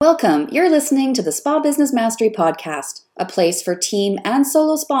Welcome. You're listening to the Spa Business Mastery Podcast, a place for team and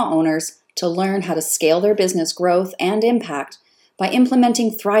solo spa owners to learn how to scale their business growth and impact by implementing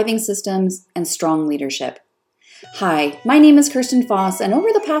thriving systems and strong leadership. Hi, my name is Kirsten Foss, and over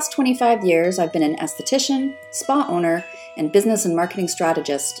the past 25 years, I've been an esthetician, spa owner, and business and marketing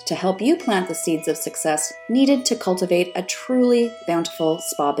strategist to help you plant the seeds of success needed to cultivate a truly bountiful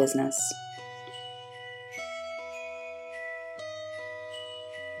spa business.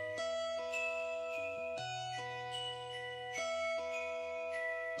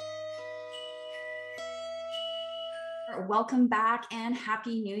 Welcome back and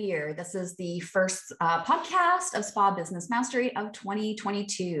Happy New Year. This is the first podcast of Spa Business Mastery of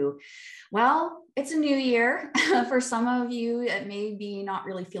 2022. Well, it's a new year. For some of you, it may be not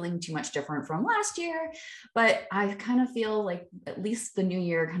really feeling too much different from last year, but I kind of feel like at least the new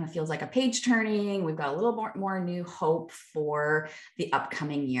year kind of feels like a page turning. We've got a little more new hope for the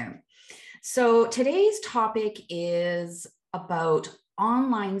upcoming year. So today's topic is about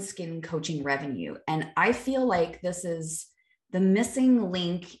online skin coaching revenue. And I feel like this is the missing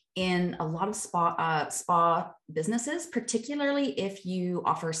link in a lot of spa businesses, particularly if you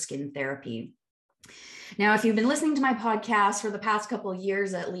offer skin therapy. Now, if you've been listening to my podcast for the past couple of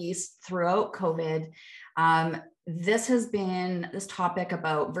years, at least throughout COVID, this topic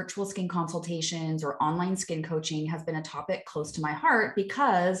about virtual skin consultations or online skin coaching has been a topic close to my heart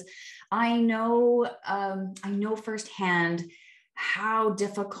because I know firsthand how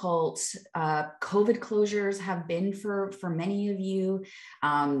difficult COVID closures have been for many of you.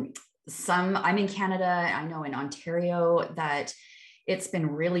 I'm in Canada. I know in Ontario that it's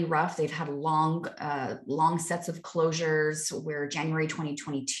been really rough. They've had long sets of closures where January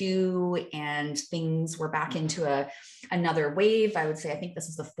 2022 and things were back into another wave. I would say, I think this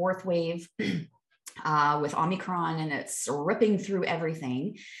is the fourth wave with Omicron, and it's ripping through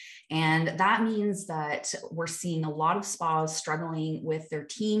everything. And that means that we're seeing a lot of spas struggling with their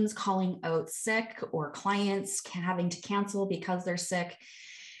teams calling out sick or clients having to cancel because they're sick.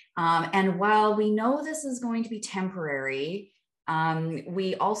 And while we know this is going to be temporary,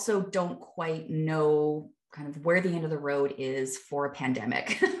 we also don't quite know kind of where the end of the road is for a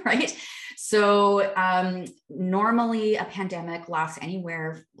pandemic, right? So normally a pandemic lasts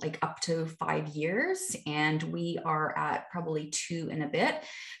anywhere like up to 5 years, and we are at probably 2 and a bit.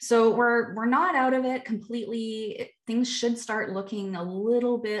 So we're not out of it completely. Things should start looking a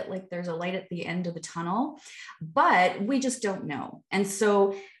little bit like there's a light at the end of the tunnel, but we just don't know. And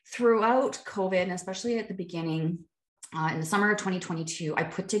so throughout COVID, and especially at the beginning, in the summer of 2022, I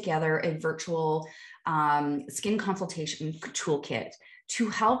put together a virtual skin consultation toolkit to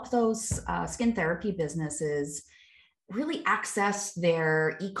help those skin therapy businesses really access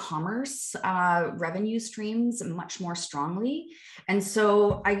their e-commerce revenue streams much more strongly. And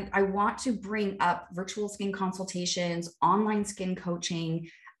so I want to bring up virtual skin consultations, online skin coaching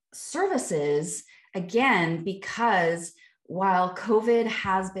services, again, because while COVID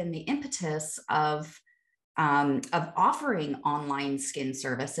has been the impetus of offering online skin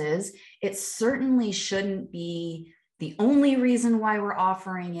services, it certainly shouldn't be the only reason why we're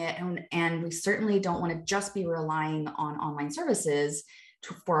offering it. And we certainly don't want to just be relying on online services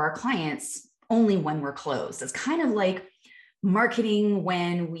for our clients only when we're closed. It's kind of like marketing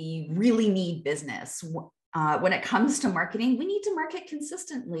when we really need business. When it comes to marketing, we need to market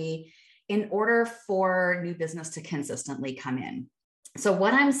consistently in order for new business to consistently come in. So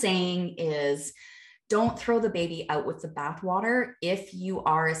what I'm saying is, don't throw the baby out with the bathwater. If you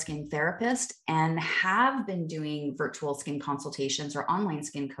are a skin therapist and have been doing virtual skin consultations or online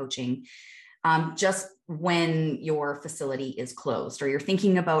skin coaching, just when your facility is closed, or you're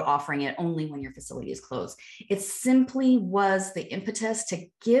thinking about offering it only when your facility is closed. It simply was the impetus to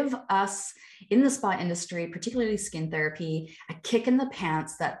give us in the spa industry, particularly skin therapy, a kick in the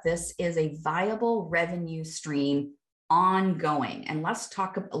pants that this is a viable revenue stream ongoing. And let's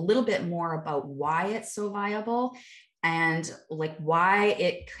talk a little bit more about why it's so viable and like why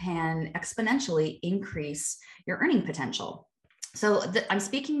it can exponentially increase your earning potential. So I'm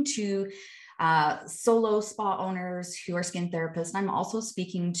speaking to solo spa owners who are skin therapists. I'm also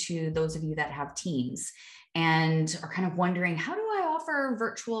speaking to those of you that have teams and are kind of wondering, how do I offer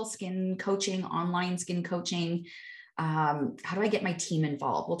virtual skin coaching, online skin coaching? How do I get my team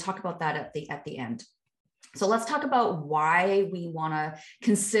involved? We'll talk about that at the end. So let's talk about why we want to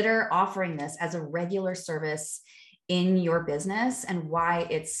consider offering this as a regular service in your business and why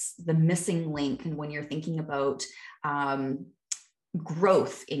it's the missing link. And when you're thinking about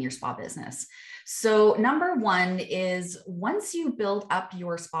growth in your spa business. So number one is once you build up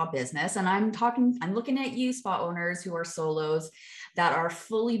your spa business, and I'm looking at you spa owners who are solos that are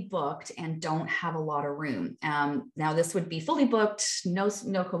fully booked and don't have a lot of room. Now this would be fully booked, no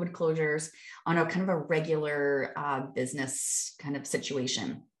COVID closures on a kind of a regular business kind of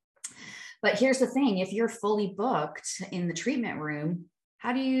situation. But here's the thing, if you're fully booked in the treatment room,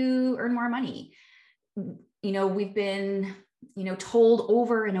 how do you earn more money? We've been told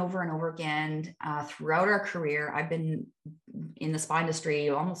over and over and over again throughout our career. I've been in the spa industry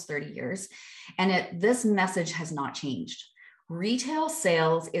almost 30 years, and this message has not changed. Retail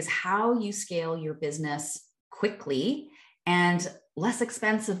sales is how you scale your business quickly and less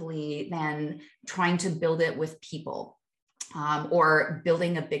expensively than trying to build it with people. Or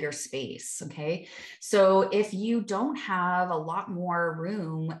building a bigger space. Okay. So if you don't have a lot more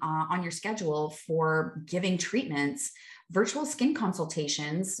room on your schedule for giving treatments, virtual skin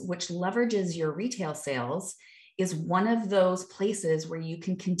consultations, which leverages your retail sales, is one of those places where you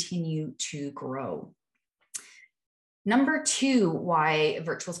can continue to grow. Number two, why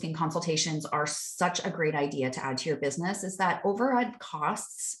virtual skin consultations are such a great idea to add to your business is that overhead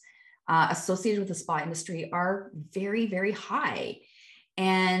costs associated with the spa industry are very, very high.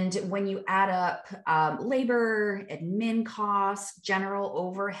 And when you add up labor, admin costs, general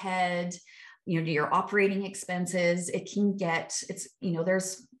overhead, your operating expenses, it's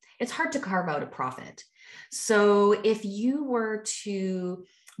hard to carve out a profit. So if you were to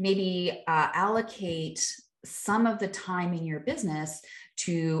maybe allocate some of the time in your business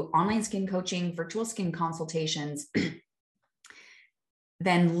to online skin coaching, virtual skin consultations,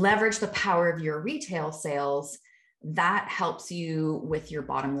 then leverage the power of your retail sales, that helps you with your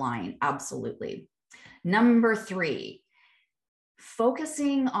bottom line. Absolutely. Number three,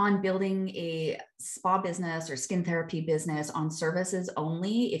 focusing on building a spa business or skin therapy business on services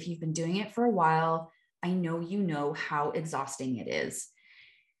only. If you've been doing it for a while, I know you know how exhausting it is.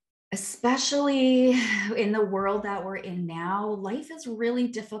 Especially in the world that we're in now, life is really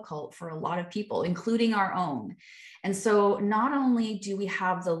difficult for a lot of people, including our own. And so not only do we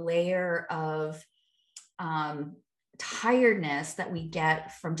have the layer of tiredness that we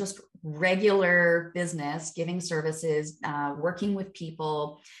get from just regular business, giving services, working with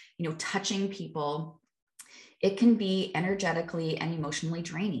people, touching people, it can be energetically and emotionally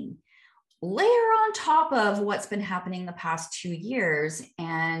draining. Layer on top of what's been happening the past 2 years,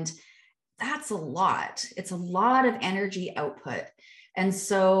 and that's a lot. It's a lot of energy output. And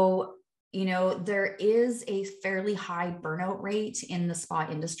so, there is a fairly high burnout rate in the spa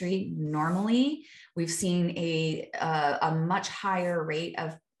industry. Normally, we've seen a much higher rate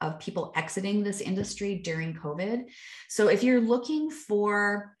of people exiting this industry during COVID. So if you're looking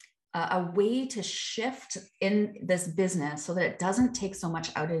for a way to shift in this business so that it doesn't take so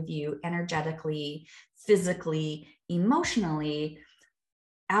much out of you energetically, physically, emotionally,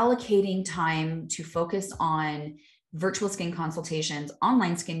 allocating time to focus on virtual skin consultations,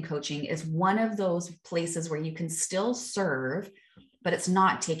 online skin coaching is one of those places where you can still serve, but it's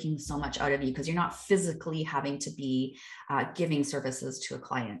not taking so much out of you because you're not physically having to be giving services to a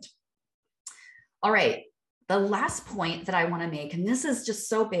client. All right. The last point that I want to make, and this is just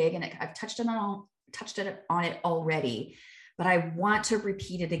so big, and I've touched on it already, but I want to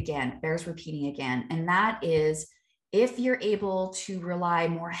repeat it again. It bears repeating again. And that is, if you're able to rely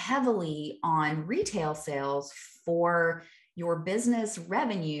more heavily on retail sales for your business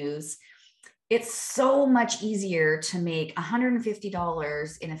revenues, it's so much easier to make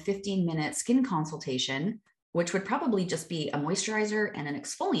 $150 in a 15-minute skin consultation, which would probably just be a moisturizer and an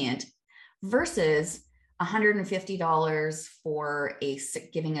exfoliant, versus $150 for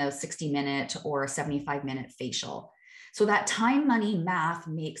giving a 60-minute or a 75-minute facial. So that time money math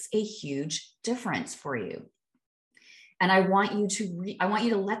makes a huge difference for you. And I want you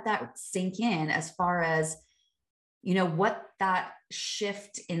to let that sink in as far as, what that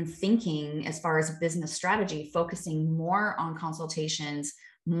shift in thinking as far as business strategy, focusing more on consultations,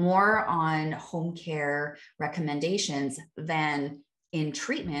 more on home care recommendations than in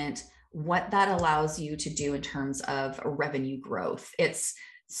treatment, what that allows you to do in terms of revenue growth. It's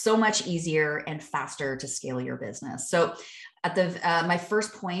so much easier and faster to scale your business. So my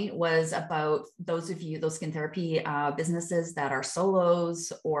first point was about those skin therapy businesses that are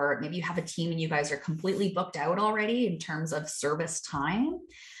solos, or maybe you have a team and you guys are completely booked out already in terms of service time.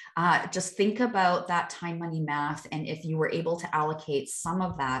 Just think about that time money math. And if you were able to allocate some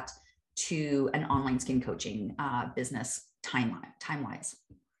of that to an online skin coaching business time-wise.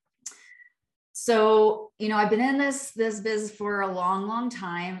 So, I've been in this biz for a long, long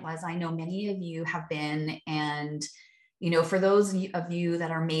time, as I know many of you have been. And, For those of you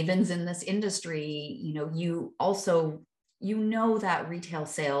that are mavens in this industry, you also, that retail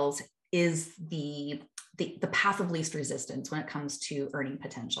sales is the path of least resistance when it comes to earning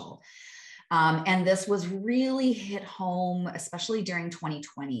potential. And this was really hit home, especially during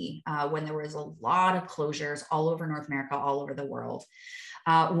 2020, when there was a lot of closures all over North America, all over the world.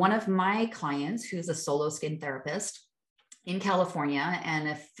 One of my clients, who's a solo skin therapist in California, and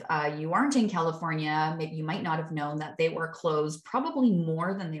if you aren't in California, maybe you might not have known that they were closed probably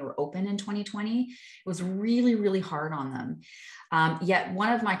more than they were open in 2020. It was really, really hard on them. Yet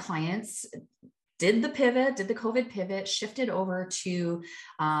one of my clients did the COVID pivot, shifted over to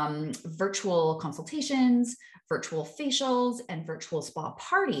virtual consultations, virtual facials, and virtual spa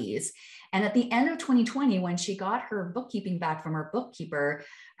parties. And at the end of 2020, when she got her bookkeeping back from her bookkeeper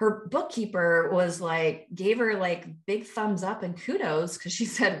was gave her big thumbs up and kudos, because she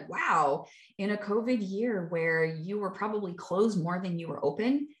said, wow, in a COVID year where you were probably closed more than you were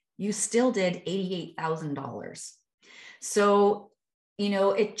open, you still did $88,000. So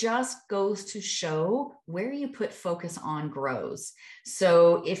it just goes to show where you put focus on grows.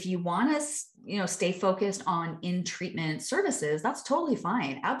 So if you want to, stay focused on in-treatment services, that's totally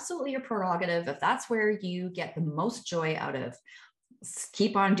fine. Absolutely your prerogative. If that's where you get the most joy out of,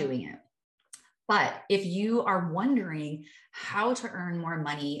 keep on doing it. But if you are wondering how to earn more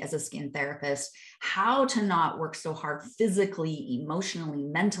money as a skin therapist, how to not work so hard physically, emotionally,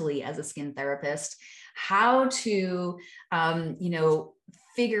 mentally as a skin therapist, how to,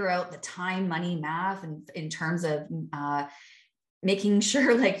 figure out the time, money, math, and in terms of making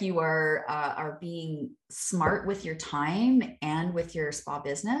sure you are being smart with your time and with your spa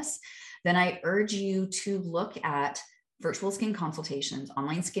business, then I urge you to look at virtual skin consultations,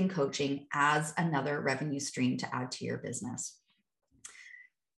 online skin coaching as another revenue stream to add to your business.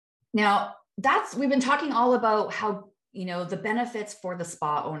 Now, we've been talking all about how, the benefits for the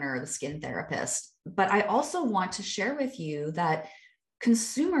spa owner, the skin therapist, but I also want to share with you that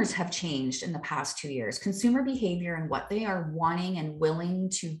consumers have changed in the past 2 years. Consumer behavior and what they are wanting and willing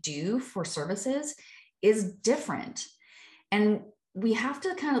to do for services is different. And we have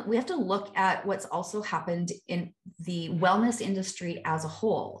to look at what's also happened in the wellness industry as a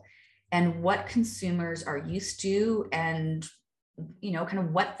whole, and what consumers are used to, and kind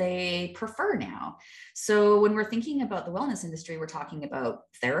of what they prefer now. So when we're thinking about the wellness industry, we're talking about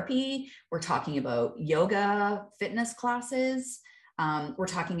therapy, we're talking about yoga, fitness classes, we're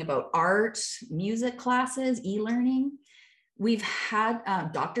talking about art, music classes, e-learning. We've had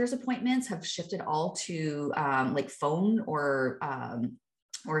doctor's appointments have shifted all to phone or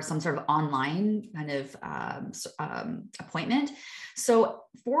some sort of online kind of appointment. So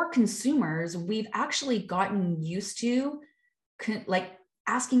for consumers, we've actually gotten used to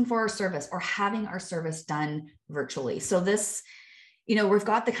asking for our service or having our service done virtually. So this, we've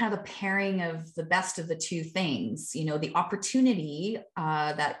got the kind of the pairing of the best of the two things. The opportunity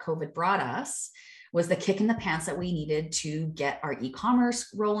that COVID brought us was the kick in the pants that we needed to get our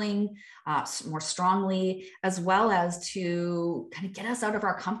e-commerce rolling more strongly, as well as to kind of get us out of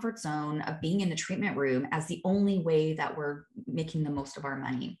our comfort zone of being in the treatment room as the only way that we're making the most of our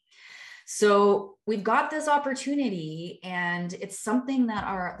money. So we've got this opportunity, and it's something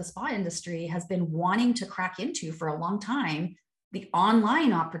that the spa industry has been wanting to crack into for a long time. The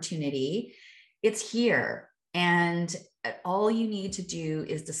online opportunity, it's here. And all you need to do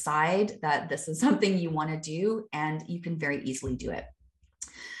is decide that this is something you want to do, and you can very easily do it.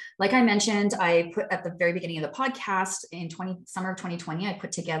 Like I mentioned, I put at the very beginning of the podcast in summer of 2020, I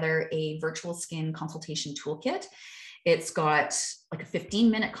put together a virtual skin consultation toolkit. It's got a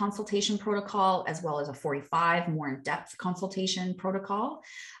 15-minute consultation protocol, as well as a 45 more in-depth consultation protocol.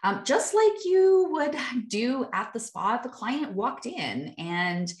 Just like you would do at the spa if the client walked in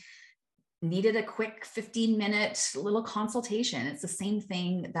and needed a quick 15-minute little consultation. It's the same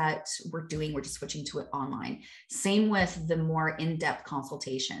thing that we're doing. We're just switching to it online. Same with the more in-depth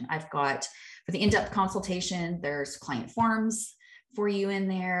consultation. I've got, for the in-depth consultation, there's client forms for you in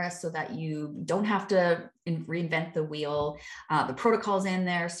there so that you don't have to reinvent the wheel. The protocol's in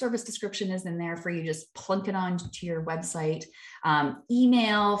there, service description is in there for you, just plunk it on to your website.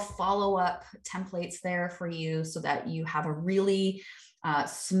 Email follow-up templates there for you so that you have a really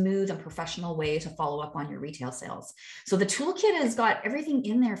smooth and professional way to follow up on your retail sales. So the toolkit has got everything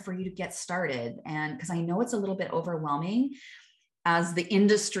in there for you to get started. And because I know it's a little bit overwhelming, as the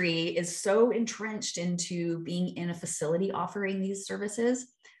industry is so entrenched into being in a facility offering these services,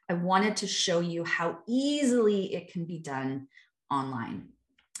 I wanted to show you how easily it can be done online.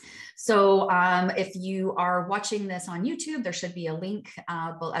 So if you are watching this on YouTube, there should be a link,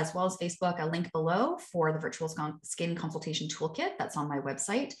 as well as Facebook, a link below for the virtual skin consultation toolkit that's on my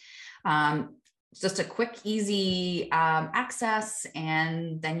website. Just a quick, easy access,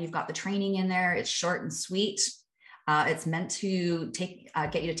 and then you've got the training in there. It's short and sweet. It's meant to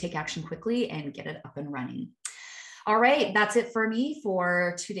get you to take action quickly and get it up and running. All right, that's it for me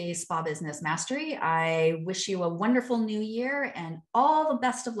for today's Spa Business Mastery. I wish you a wonderful new year and all the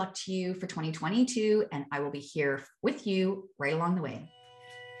best of luck to you for 2022, and I will be here with you right along the way.